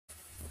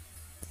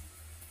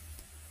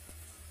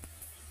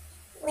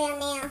Well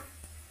now,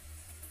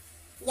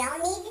 y'all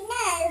need to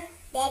know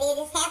that it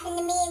has happened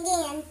to me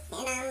again,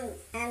 and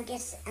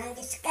I'm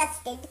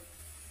disgusted.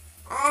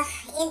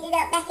 Ended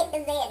up back at the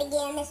vet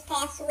again this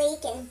past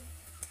week, and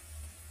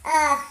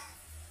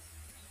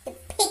the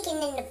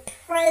picking and the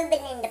probing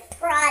and the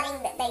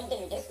prodding that they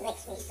do just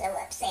makes me so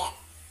upset.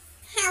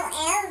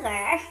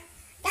 However,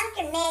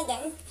 Dr.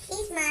 Megan,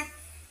 she's my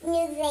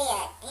new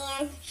vet,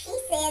 and she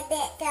said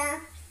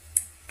that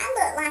I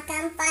look like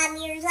I'm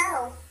 5 years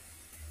old.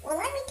 Well,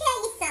 let me tell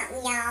you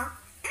something, y'all.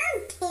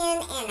 I'm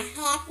 10 and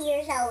a half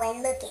years old,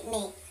 and look at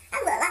me. I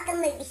look like a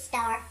movie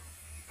star.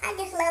 I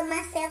just love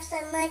myself so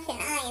much,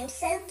 and I am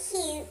so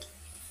cute.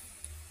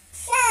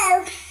 So,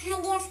 I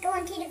guess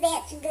going to the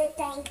vet's a good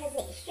thing, because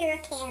it sure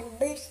can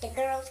boost a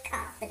girl's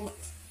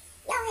confidence.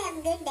 Y'all have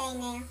a good day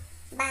now.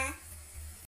 Bye.